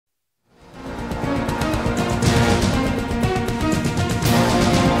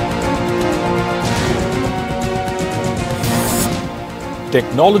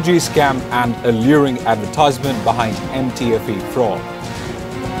Technology scam and alluring advertisement behind MTFE fraud.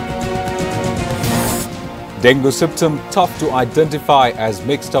 Dengue symptom tough to identify as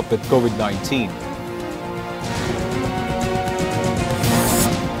mixed up with COVID-19.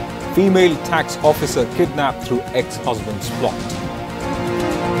 Female tax officer kidnapped through ex-husband's plot.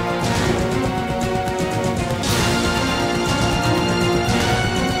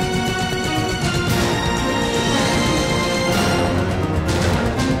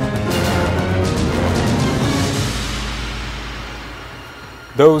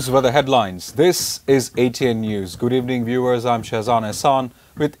 Those were the headlines. This is ATN News. Good evening, viewers. I'm Shahzan Ehsan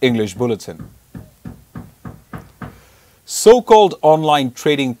with English Bulletin. So-called online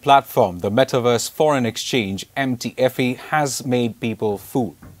trading platform, the Metaverse Foreign Exchange, MTFE, has made people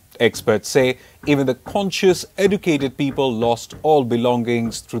fool. Experts say even the conscious, educated people lost all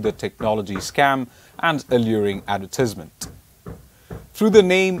belongings through the technology scam and alluring advertisement. Through the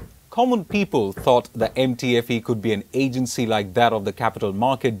name, common people thought the MTFE could be an agency like that of the capital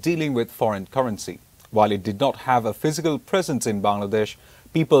market dealing with foreign currency. While it did not have a physical presence in Bangladesh,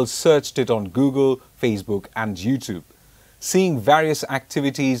 people searched it on Google, Facebook and YouTube. Seeing various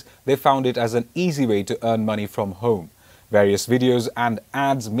activities, they found it as an easy way to earn money from home. Various videos and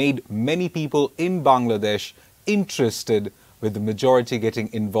ads made many people in Bangladesh interested, with the majority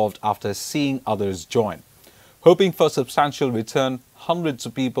getting involved after seeing others join. Hoping for substantial return, hundreds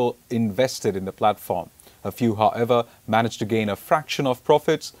of people invested in the platform. A few, however, managed to gain a fraction of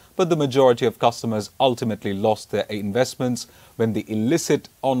profits, but the majority of customers ultimately lost their investments when the illicit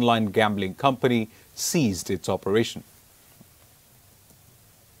online gambling company ceased its operation.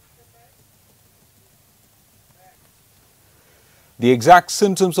 The exact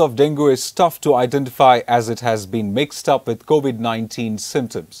symptoms of dengue is tough to identify as it has been mixed up with COVID-19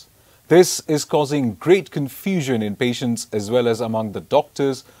 symptoms. This is causing great confusion in patients as well as among the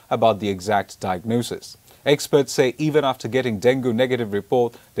doctors about the exact diagnosis. Experts say even after getting dengue negative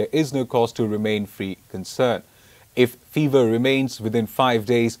report, there is no cause to remain free concern. If fever remains within 5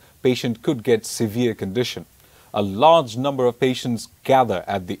 days, patient could get severe condition. A large number of patients gather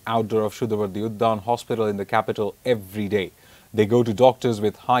at the outdoor of Shudavardi Uddan Hospital in the capital every day. They go to doctors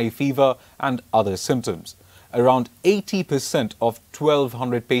with high fever and other symptoms. Around 80% of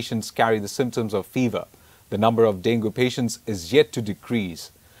 1,200 patients carry the symptoms of fever. The number of dengue patients is yet to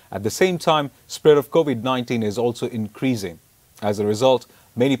decrease. At the same time, spread of COVID-19 is also increasing. As a result,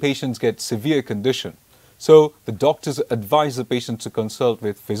 many patients get severe condition. So, the doctors advise the patients to consult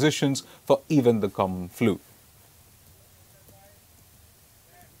with physicians for even the common flu.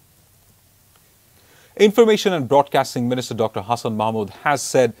 Information and Broadcasting Minister Dr. Hassan Mahmood has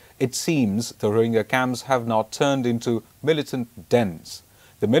said it seems the Rohingya camps have now turned into militant dens.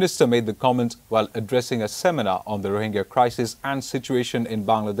 The minister made the comment while addressing a seminar on the Rohingya crisis and situation in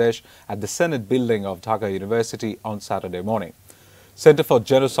Bangladesh at the Senate building of Dhaka University on Saturday morning. Center for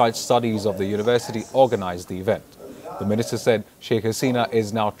Genocide Studies of the university organized the event. The minister said Sheikh Hasina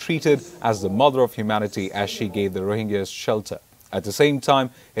is now treated as the mother of humanity as she gave the Rohingyas shelter. At the same time,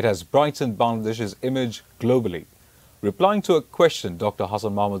 it has brightened Bangladesh's image globally. Replying to a question, Dr.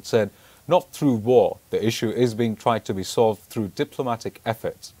 Hassan Mahmood said, not through war, the issue is being tried to be solved through diplomatic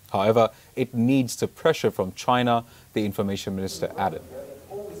efforts. However, it needs the pressure from China, the information minister added.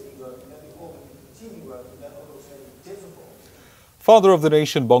 Father of the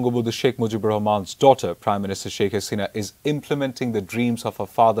nation, Bangabandhu Sheikh Mujibur Rahman's daughter, Prime Minister Sheikh Hasina, is implementing the dreams of her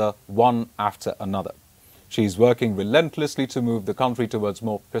father one after another. She is working relentlessly to move the country towards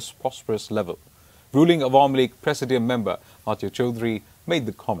more prosperous level. Ruling Awami League Presidium member Mathieu Chaudhry made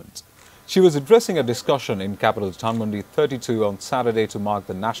the comment. She was addressing a discussion in capital Dhanmondi 32 on Saturday to mark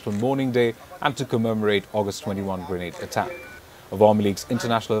the National Mourning Day and to commemorate August 21 grenade attack. Awami League's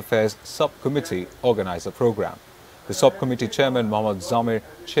International Affairs Subcommittee organized the program. The subcommittee chairman Mohammad Zamir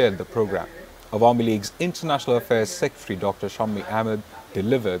chaired the program. Awami League's International Affairs Secretary Dr. Shammi Ahmed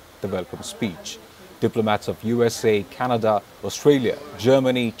delivered the welcome speech. Diplomats of USA, Canada, Australia,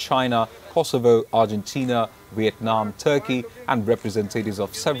 Germany, China, Kosovo, Argentina, Vietnam, Turkey and representatives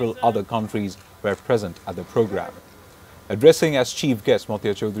of several other countries were present at the program. Addressing as chief guest,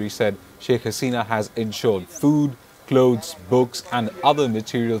 Mathieu Chaudhry said Sheikh Hasina has ensured food, clothes, books and other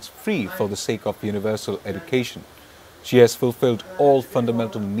materials free for the sake of universal education. She has fulfilled all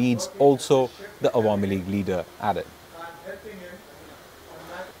fundamental needs also, the Awami League leader added.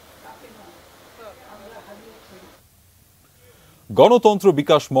 Ganotantra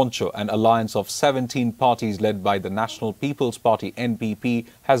Bikash Moncho, an alliance of 17 parties led by the National People's Party NPP,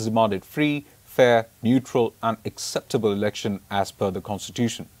 has demanded free, fair, neutral and acceptable election as per the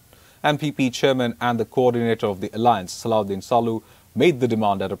constitution. NPP chairman and the coordinator of the alliance, Salahuddin Salu, made the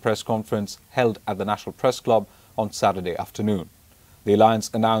demand at a press conference held at the National Press Club on Saturday afternoon. The alliance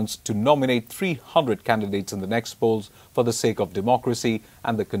announced to nominate 300 candidates in the next polls for the sake of democracy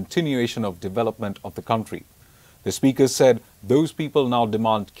and the continuation of development of the country. The speakers said those people now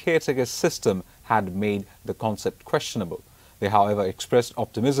demand caretaker system had made the concept questionable. They, however, expressed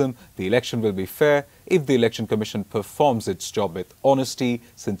optimism the election will be fair if the Election Commission performs its job with honesty,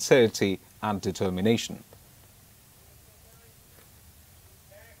 sincerity and determination.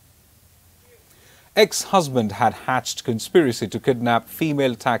 Ex-husband had hatched conspiracy to kidnap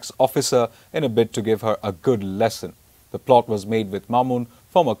female tax officer in a bid to give her a good lesson. The plot was made with Mamun,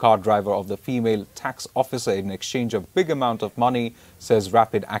 former car driver of the female tax officer, in exchange of big amount of money, says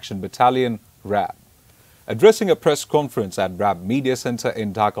Rapid Action Battalion, RAB. Addressing a press conference at RAB Media Center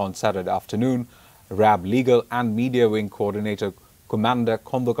in Dhaka on Saturday afternoon, RAB Legal and Media Wing Coordinator Commander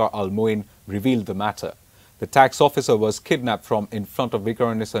Khondokar Al-Moin revealed the matter. The tax officer was kidnapped from in front of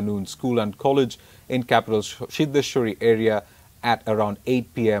Vikarnisa Noon School and College in capital Siddheshwari area at around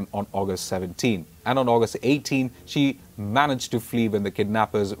 8 p.m. on August 17. And on August 18, she managed to flee when the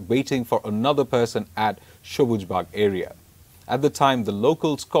kidnappers waiting for another person at Shobujbagh area. At the time, the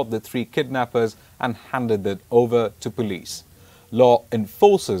locals caught the 3 kidnappers and handed them over to police. Law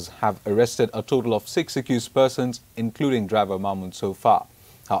enforcers have arrested a total of 6 accused persons, including driver Mamun so far.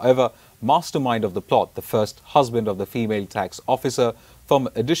 However, mastermind of the plot, the first husband of the female tax officer,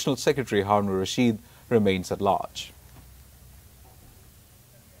 former Additional Secretary Harun Rashid, remains at large.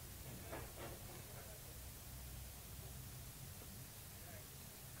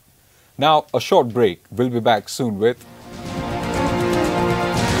 Now, a short break. We'll be back soon with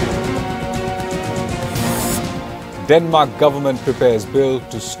Denmark government prepares bill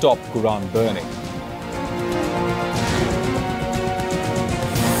to stop Quran burning.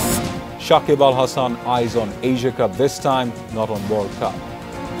 Shakib Al Hasan eyes on Asia Cup this time, not on World Cup.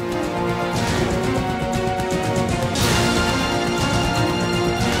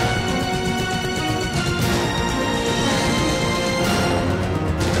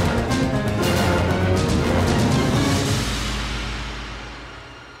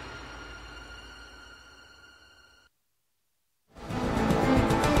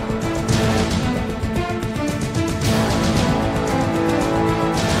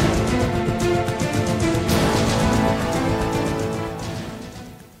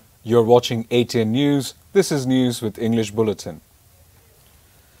 You're watching ATN News. This is News with English Bulletin.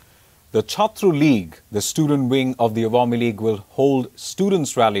 The Chhatru League, the student wing of the Awami League, will hold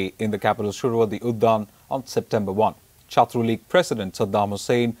students' rally in the capital Surawadi Uddan on September 1. Chhatru League President Saddam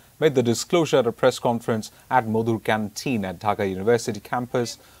Hussain made the disclosure at a press conference at Modhur Canteen at Dhaka University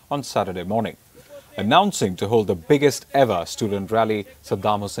campus on Saturday morning. Announcing to hold the biggest ever student rally,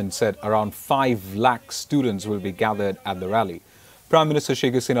 Saddam Hussain said around 5 lakh students will be gathered at the rally. Prime Minister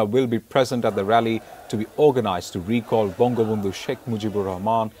Sheikh Hasina will be present at the rally to be organized to recall Bangabandhu Sheikh Mujibur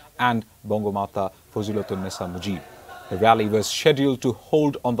Rahman and Bangamata Fazilatunisa Mujib. The rally was scheduled to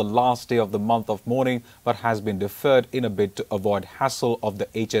hold on the last day of the month of mourning but has been deferred in a bid to avoid hassle of the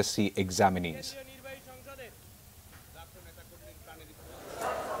HSC examinees.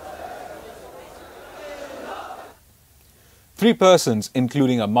 3 persons,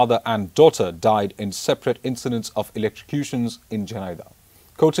 including a mother and daughter, died in separate incidents of electrocutions in Janaidah.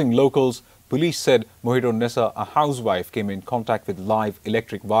 Quoting locals, police said Mohidun Nessa, a housewife, came in contact with live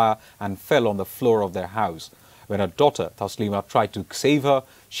electric wire and fell on the floor of their house. When her daughter, Taslima, tried to save her,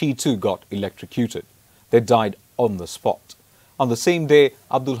 she too got electrocuted. They died on the spot. On the same day,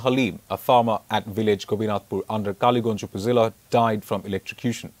 Abdul Halim, a farmer at village Gobinathpur under Kaliganj Upazila, died from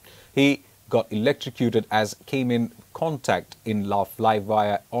electrocution. He got electrocuted as came in contact in live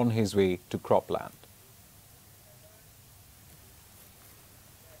wire on his way to cropland.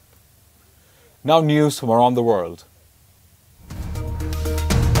 Now news from around the world.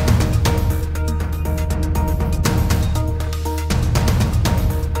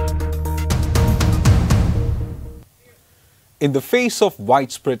 In the face of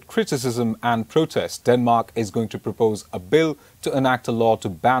widespread criticism and protest, Denmark is going to propose a bill to enact a law to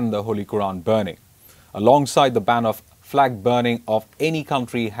ban the Holy Quran burning. Alongside the ban of flag burning of any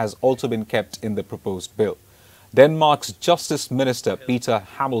country has also been kept in the proposed bill. Denmark's Justice Minister Peter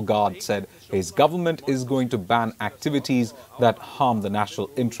Hammelgaard said his government is going to ban activities that harm the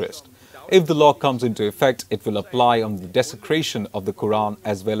national interest. If the law comes into effect, it will apply on the desecration of the Quran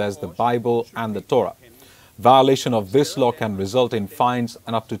as well as the Bible and the Torah. Violation of this law can result in fines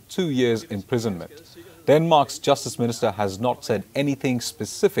and up to 2 years imprisonment. Denmark's Justice Minister has not said anything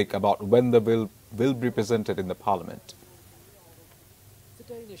specific about when the bill will be presented in the Parliament.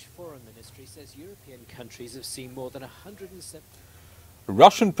 The Danish Foreign Ministry says European countries have seen more than 170...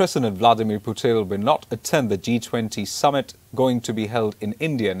 Russian President Vladimir Putin will not attend the G20 summit going to be held in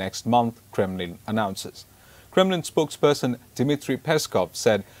India next month, Kremlin announces. Kremlin spokesperson Dmitry Peskov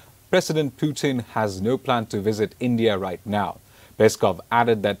said President Putin has no plan to visit India right now. Peskov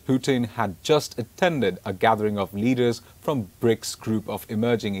added that Putin had just attended a gathering of leaders from BRICS group of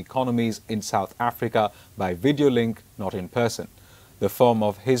emerging economies in South Africa by video link, not in person. The form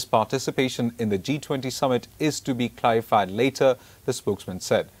of his participation in the G20 summit is to be clarified later, the spokesman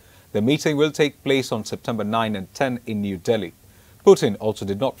said. The meeting will take place on September 9 and 10 in New Delhi. Putin also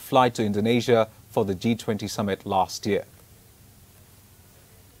did not fly to Indonesia for the G20 summit last year.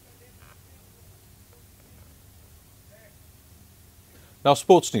 Now,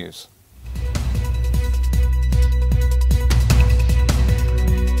 sports news.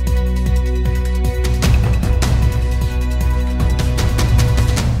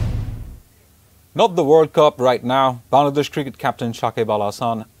 Not the World Cup right now. Bangladesh cricket captain Shakib Al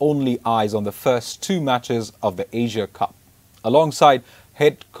Hasan only eyes on the first two matches of the Asia Cup. Alongside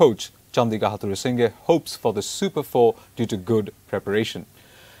head coach Chandika Hathurusinghe hopes for the Super 4 due to good preparation.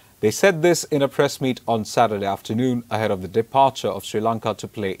 They said this in a press meet on Saturday afternoon ahead of the departure of Sri Lanka to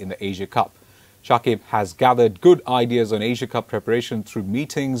play in the Asia Cup. Shakib has gathered good ideas on Asia Cup preparation through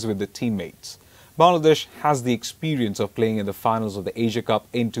meetings with the teammates. Bangladesh has the experience of playing in the finals of the Asia Cup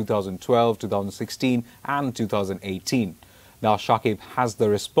in 2012, 2016 and 2018. Now Shakib has the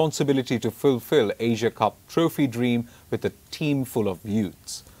responsibility to fulfill Asia Cup trophy dream with a team full of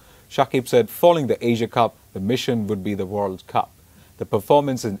youths. Shakib said following the Asia Cup, the mission would be the World Cup. The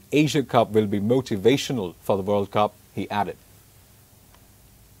performance in Asia Cup will be motivational for the World Cup, he added.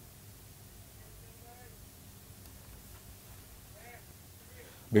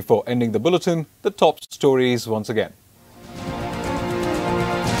 Before ending the bulletin, the top stories once again.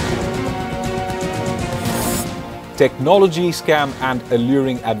 Technology scam and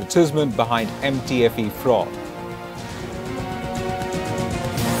alluring advertisement behind MTFE fraud.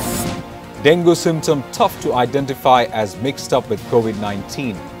 Dengue symptom tough to identify as mixed up with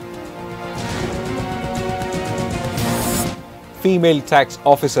COVID-19. Female tax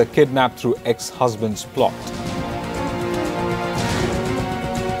officer kidnapped through ex-husband's plot.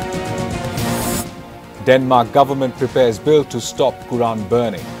 Denmark government prepares bill to stop Quran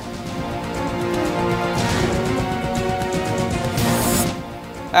burning.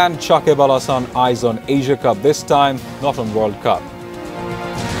 And Shakib Al Hasan eyes on Asia Cup this time, not on World Cup.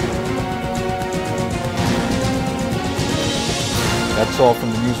 That's all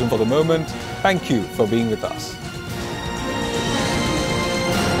from the newsroom for the moment. Thank you for being with us.